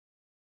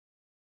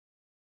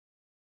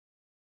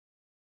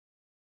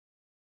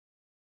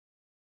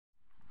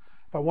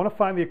If I want to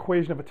find the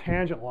equation of a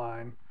tangent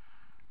line,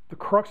 the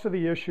crux of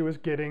the issue is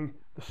getting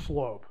the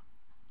slope.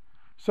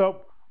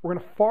 So we're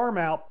going to farm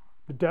out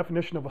the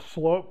definition of a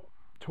slope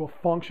to a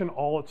function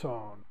all its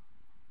own.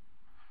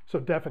 So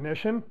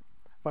definition,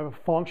 if I have a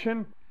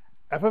function,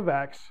 f of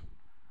x,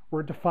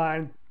 we're to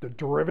define the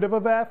derivative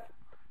of f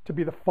to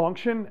be the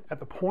function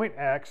at the point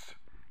x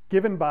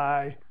given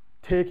by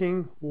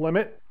taking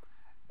limit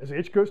as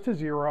h goes to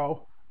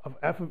 0 of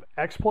f of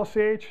x plus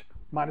h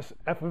minus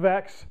f of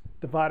x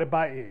divided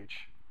by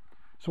h.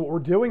 So what we're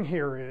doing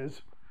here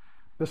is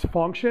this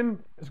function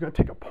is going to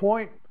take a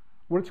point.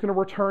 What it's going to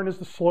return is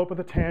the slope of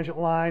the tangent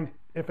line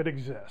if it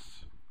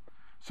exists.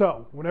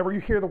 So whenever you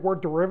hear the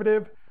word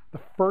derivative, the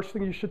first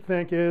thing you should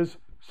think is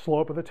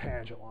slope of the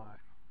tangent line.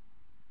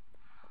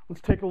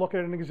 Let's take a look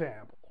at an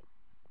example.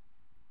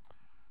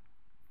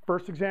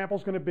 First example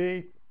is going to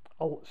be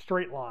a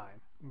straight line.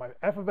 My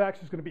f of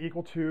x is going to be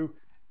equal to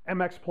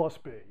mx plus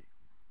b.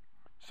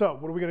 So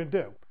what are we going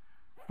to do?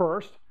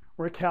 First,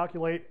 we're going to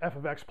calculate f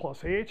of x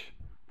plus h.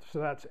 So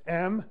that's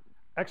m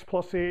x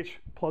plus h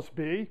plus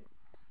b.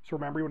 So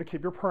remember, you want to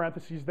keep your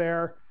parentheses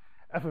there.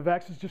 F of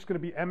x is just going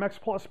to be mx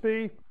plus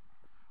b.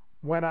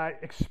 When I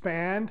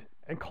expand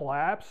and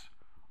collapse,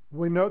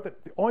 we note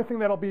that the only thing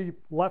that'll be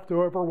left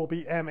over will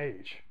be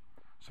mh.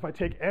 So if I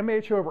take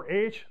mh over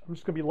h, I'm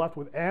just going to be left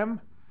with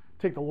m.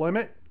 Take the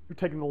limit. You're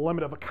taking the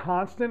limit of a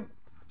constant.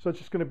 So it's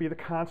just going to be the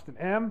constant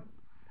m.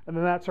 And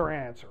then that's our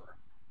answer.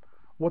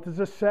 What does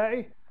this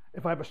say?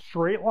 If I have a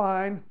straight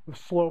line with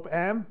slope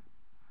m,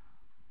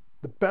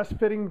 the best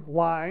fitting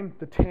line,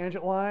 the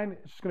tangent line,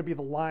 is just going to be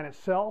the line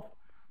itself.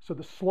 So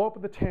the slope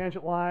of the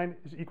tangent line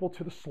is equal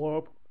to the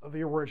slope of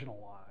the original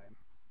line.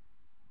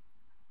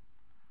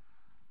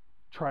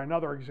 Try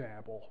another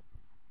example.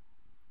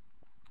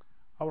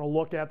 I want to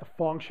look at the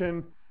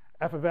function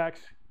f of x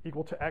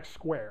equal to x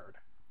squared.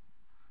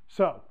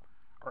 So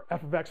our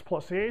f of x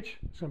plus h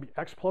is going to be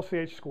x plus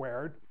h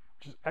squared,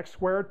 which is x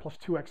squared plus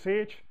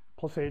 2xh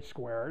plus h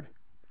squared.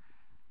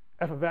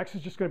 F of x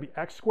is just going to be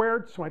x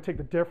squared, so when I take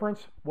the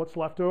difference, what's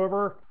left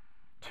over?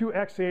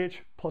 2xh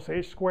plus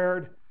h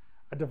squared.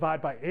 I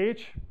divide by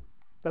h.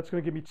 That's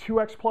going to give me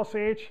 2x plus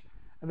h.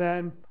 And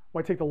then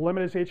when I take the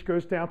limit as h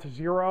goes down to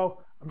 0,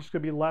 I'm just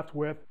going to be left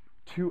with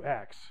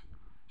 2x.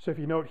 So if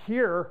you note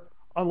here,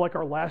 unlike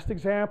our last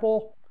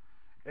example,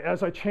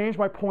 as I change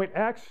my point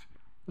x,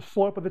 the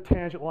slope of the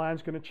tangent line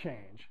is going to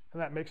change.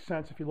 And that makes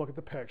sense if you look at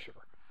the picture.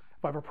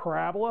 If I have a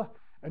parabola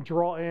and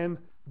draw in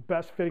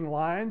best fitting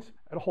lines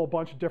at a whole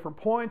bunch of different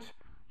points,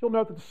 you'll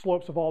note that the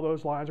slopes of all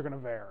those lines are going to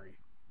vary.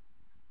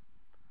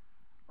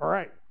 All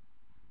right,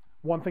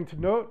 one thing to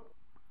note,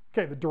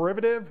 okay, the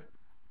derivative,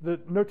 the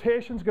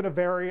notation is going to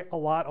vary a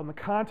lot on the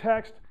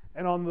context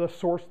and on the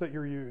source that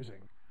you're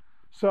using.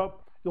 So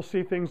you'll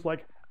see things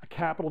like a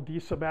capital D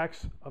sub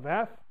x of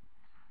f.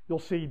 You'll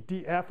see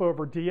df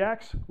over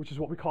dx, which is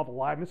what we call the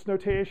Leibniz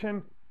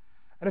notation.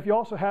 And if you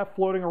also have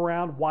floating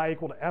around y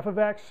equal to f of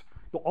x,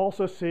 you'll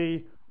also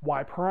see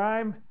y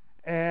prime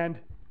and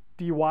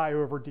dy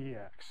over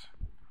dx.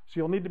 So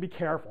you'll need to be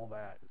careful of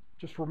that.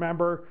 Just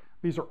remember,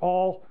 these are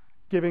all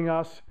giving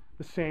us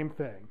the same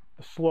thing,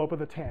 the slope of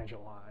the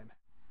tangent line.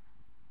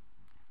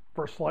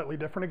 For a slightly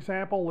different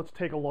example, let's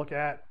take a look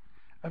at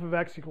f of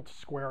x equal to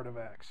square root of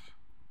x.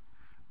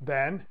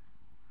 Then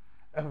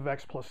f of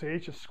x plus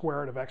h is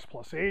square root of x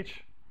plus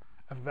h.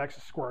 F of x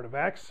is square root of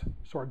x.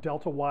 So our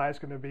delta y is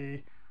going to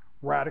be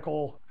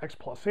radical x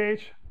plus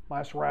h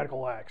minus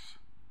radical x.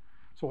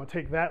 So we'll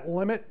take that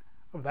limit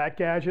of that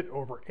gadget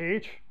over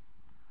h.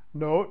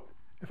 Note,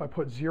 if I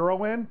put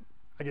 0 in,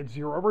 I get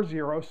 0 over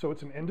 0, so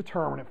it's an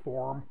indeterminate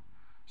form.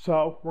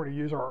 So we're going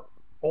to use our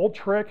old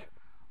trick,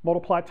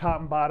 multiply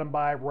top and bottom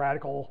by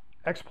radical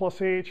x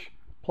plus h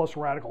plus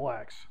radical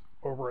x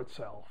over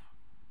itself.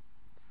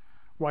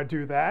 When I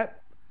do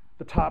that,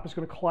 the top is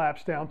going to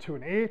collapse down to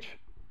an h.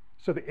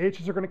 So the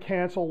h's are going to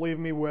cancel,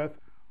 leaving me with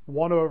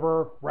 1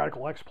 over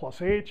radical x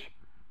plus h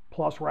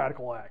plus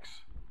radical x.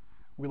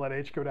 We let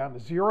h go down to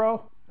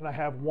 0, and I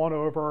have 1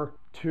 over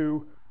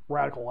 2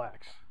 radical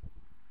x.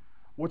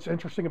 What's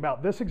interesting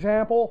about this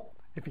example,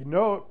 if you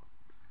note,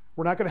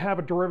 we're not going to have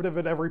a derivative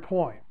at every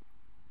point.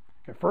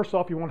 Okay, first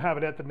off, you won't have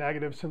it at the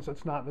negative since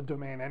it's not in the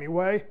domain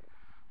anyway.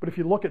 But if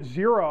you look at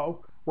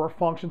 0, where our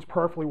function's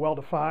perfectly well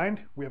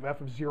defined, we have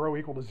f of 0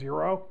 equal to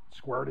 0,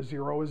 square root of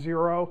 0 is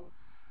 0.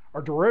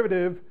 Our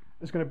derivative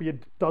is going to be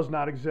does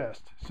not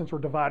exist since we're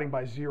dividing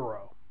by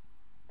 0.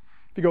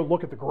 If you go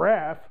look at the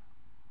graph,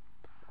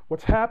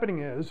 what's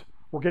happening is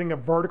we're getting a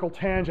vertical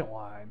tangent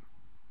line.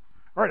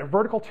 All right, a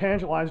vertical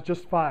tangent line is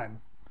just fine.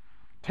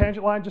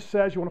 Tangent line just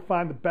says you want to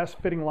find the best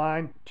fitting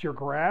line to your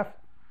graph.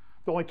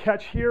 The only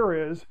catch here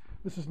is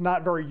this is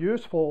not very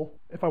useful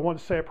if I want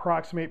to say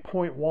approximate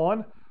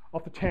 0.1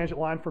 off the tangent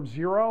line from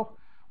 0.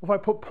 If I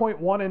put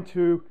 0.1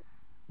 into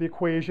the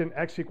equation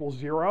x equals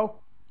 0,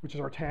 which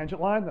is our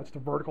tangent line, that's the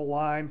vertical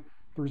line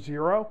through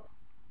 0,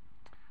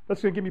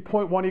 that's going to give me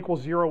 0.1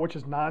 equals 0, which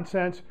is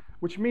nonsense,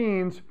 which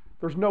means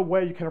there's no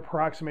way you can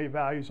approximate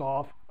values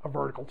off a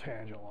vertical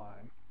tangent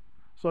line.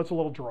 So that's a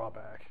little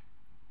drawback.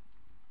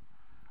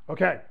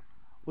 Okay,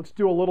 let's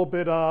do a little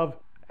bit of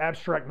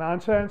abstract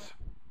nonsense.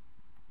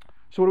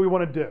 So what do we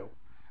want to do?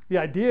 The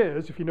idea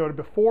is, if you noted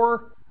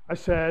before, I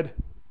said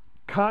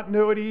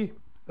continuity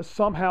is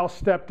somehow a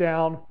step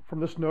down from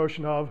this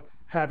notion of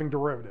having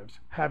derivatives,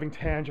 having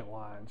tangent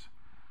lines.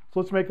 So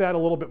let's make that a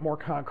little bit more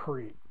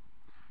concrete.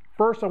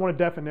 First, I want a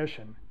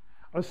definition.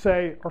 Let's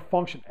say our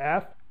function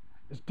f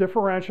is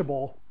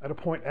differentiable at a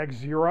point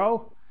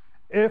x0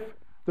 if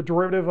the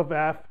derivative of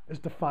f is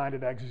defined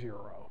at x0.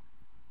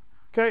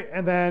 Okay,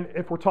 and then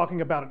if we're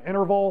talking about an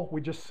interval,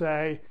 we just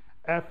say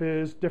f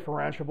is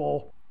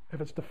differentiable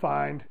if it's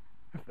defined,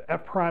 if the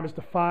f prime is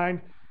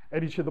defined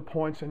at each of the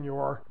points in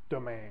your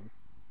domain.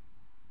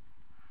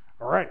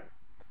 All right,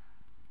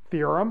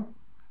 theorem.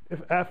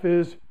 If f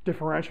is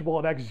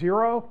differentiable at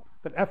x0,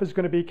 then f is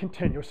going to be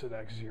continuous at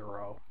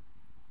x0.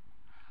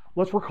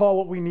 Let's recall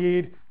what we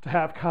need to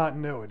have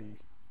continuity.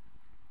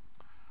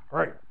 All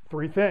right,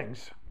 three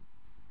things.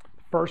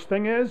 First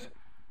thing is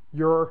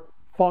your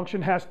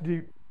function has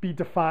to be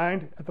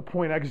defined at the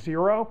point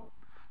x0.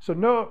 So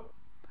note,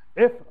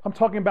 if I'm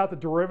talking about the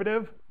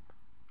derivative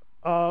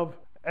of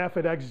f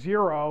at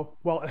x0,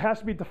 well, it has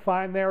to be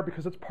defined there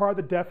because it's part of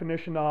the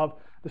definition of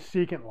the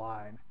secant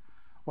line.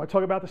 When I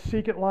talk about the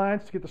secant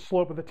lines to get the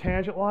slope of the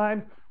tangent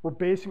line, we're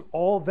basing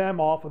all of them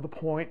off of the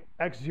point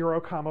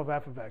x0 comma of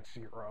f of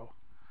x0.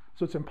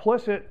 So it's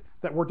implicit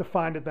that we're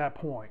defined at that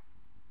point.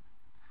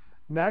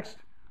 Next,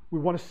 we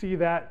want to see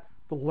that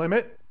the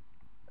limit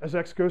as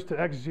x goes to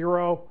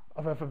x0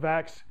 of f of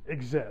x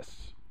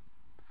exists.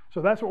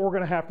 So that's what we're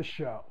going to have to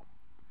show.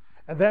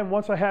 And then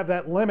once I have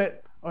that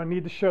limit, I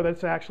need to show that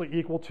it's actually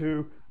equal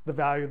to the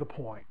value of the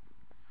point.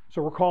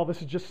 So recall,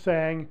 this is just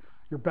saying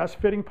your best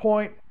fitting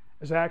point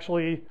is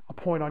actually a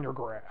point on your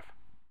graph.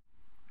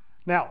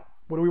 Now,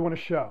 what do we want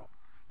to show?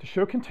 To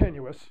show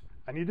continuous,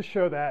 I need to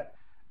show that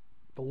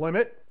the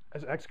limit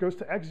as x goes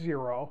to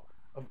x0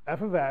 of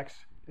f of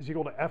x is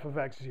equal to f of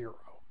x0.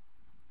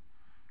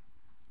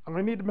 I'm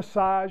going to need to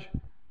massage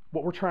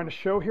what we're trying to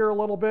show here a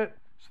little bit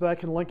so that I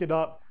can link it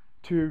up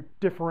to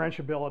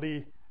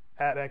differentiability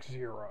at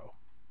x0.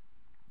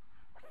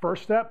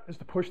 First step is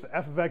to push the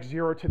f of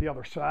x0 to the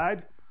other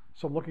side.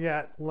 So I'm looking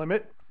at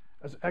limit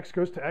as x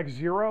goes to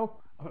x0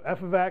 of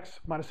f of x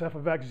minus f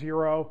of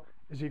x0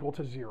 is equal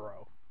to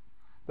 0.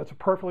 That's a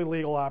perfectly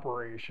legal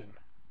operation.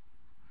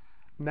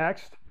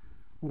 Next,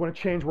 we want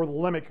to change where the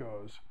limit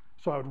goes.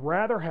 So I would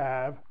rather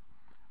have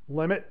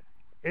limit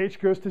h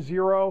goes to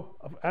 0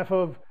 of f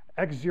of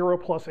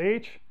x0 plus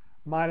h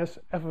minus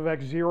f of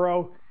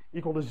x0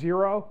 equal to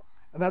 0,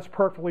 and that's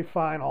perfectly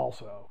fine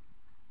also.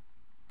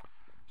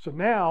 So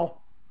now,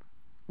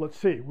 let's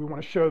see, we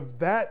want to show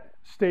that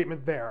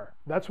statement there.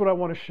 That's what I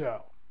want to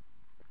show.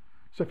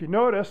 So if you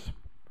notice,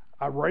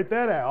 I write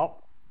that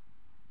out.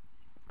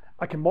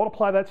 I can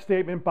multiply that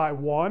statement by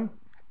 1,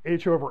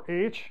 h over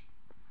h.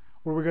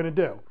 What are we going to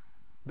do?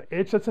 The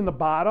h that's in the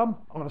bottom,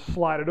 I'm going to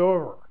slide it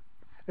over.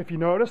 If you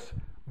notice,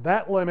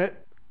 that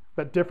limit,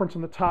 that difference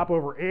in the top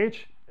over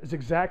h, is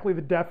exactly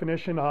the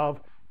definition of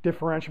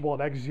differentiable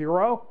at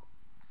x0.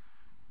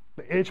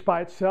 The h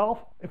by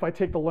itself, if I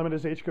take the limit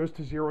as h goes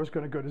to 0, is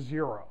going to go to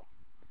 0.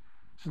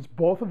 Since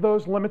both of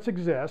those limits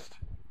exist,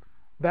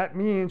 that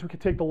means we can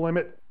take the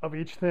limit of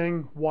each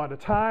thing one at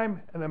a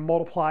time and then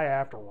multiply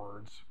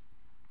afterwards.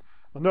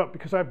 Now note,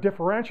 because I have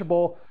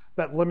differentiable,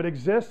 that limit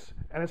exists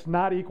and it's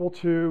not equal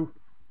to,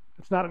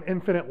 it's not an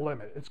infinite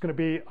limit. It's going to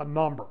be a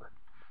number.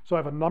 So I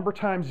have a number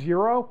times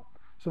 0,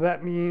 so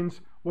that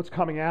means what's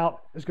coming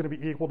out is going to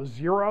be equal to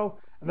 0,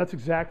 and that's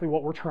exactly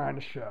what we're trying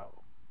to show.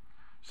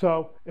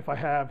 So if I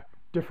have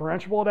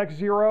differentiable at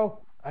x0,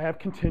 I have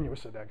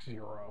continuous at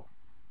x0.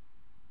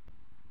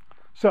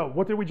 So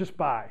what did we just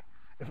buy?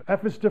 If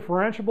f is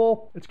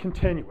differentiable, it's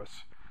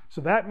continuous.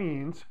 So that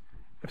means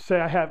if,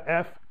 say, I have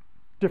f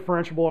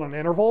differentiable in an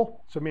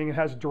interval, so meaning it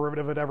has a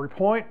derivative at every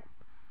point,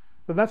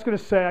 then that's going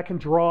to say I can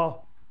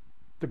draw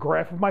the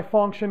graph of my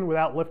function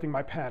without lifting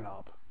my pen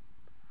up.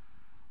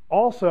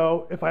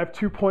 Also, if I have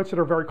 2 points that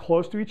are very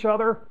close to each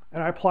other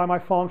and I apply my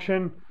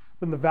function,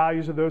 then the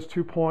values of those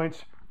 2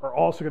 points are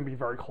also going to be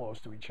very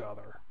close to each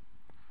other.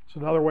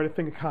 So another way to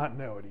think of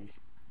continuity.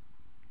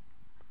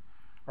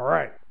 All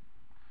right,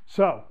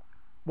 so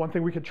one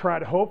thing we could try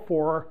to hope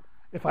for,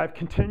 if I have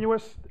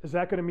continuous, is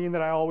that going to mean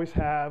that I always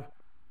have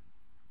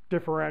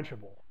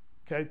differentiable?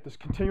 Okay, does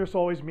continuous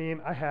always mean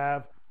I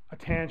have a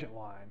tangent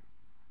line?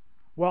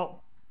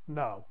 Well,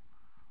 no.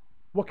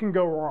 What can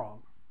go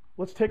wrong?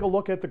 Let's take a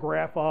look at the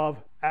graph of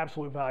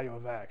absolute value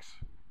of x.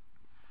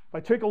 If I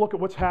take a look at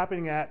what's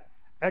happening at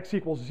x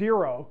equals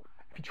 0,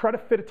 if you try to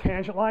fit a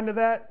tangent line to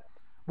that,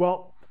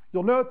 well,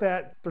 you'll note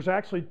that there's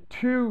actually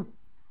two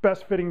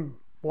best fitting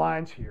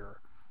lines here.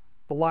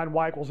 The line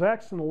y equals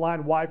x and the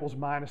line y equals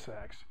minus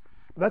x.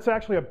 But that's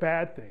actually a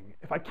bad thing.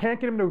 If I can't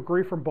get them to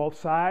agree from both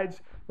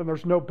sides, then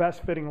there's no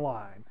best fitting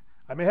line.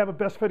 I may have a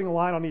best fitting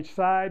line on each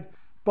side,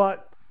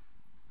 but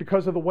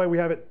because of the way we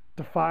have it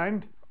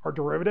defined, our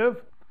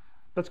derivative,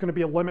 that's going to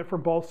be a limit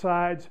from both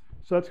sides,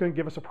 so that's going to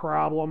give us a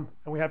problem,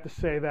 and we have to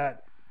say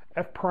that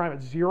f prime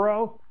at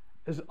 0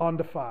 is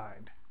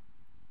undefined.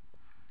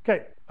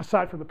 Okay,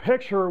 aside from the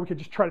picture, we could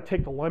just try to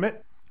take the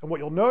limit. And what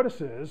you'll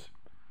notice is,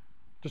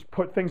 just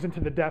put things into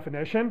the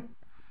definition.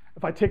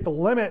 If I take the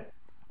limit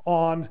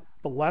on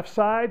the left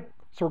side,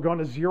 so we're going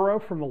to 0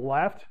 from the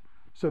left,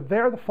 so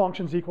there the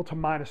function's equal to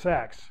minus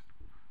x.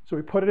 So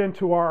we put it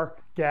into our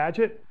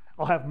gadget.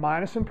 I'll have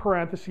minus in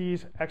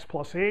parentheses, x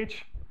plus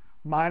h,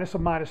 minus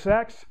of minus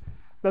x.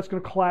 That's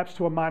going to collapse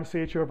to a minus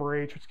h over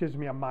h, which gives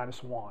me a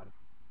minus 1.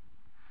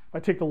 If I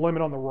take the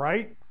limit on the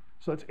right,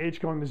 so that's h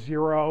going to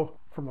 0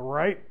 from the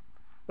right,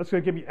 that's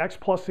going to give me x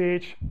plus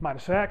h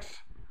minus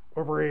x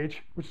over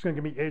h, which is going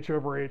to give me h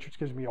over h, which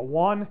gives me a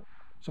 1.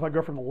 So if I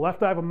go from the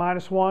left, I have a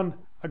minus 1.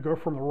 I go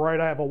from the right,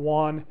 I have a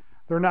 1.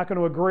 They're not going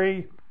to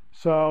agree,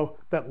 so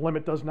that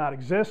limit does not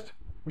exist,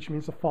 which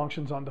means the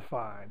function's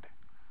undefined.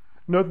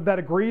 Note that that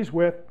agrees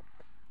with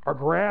our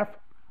graph.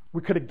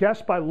 We could have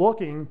guessed by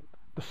looking,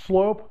 the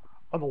slope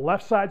on the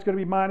left side is going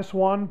to be minus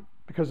 1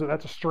 because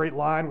that's a straight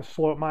line with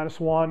slope minus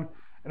 1,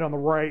 and on the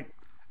right,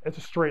 it's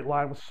a straight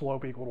line with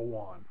slope equal to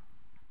 1.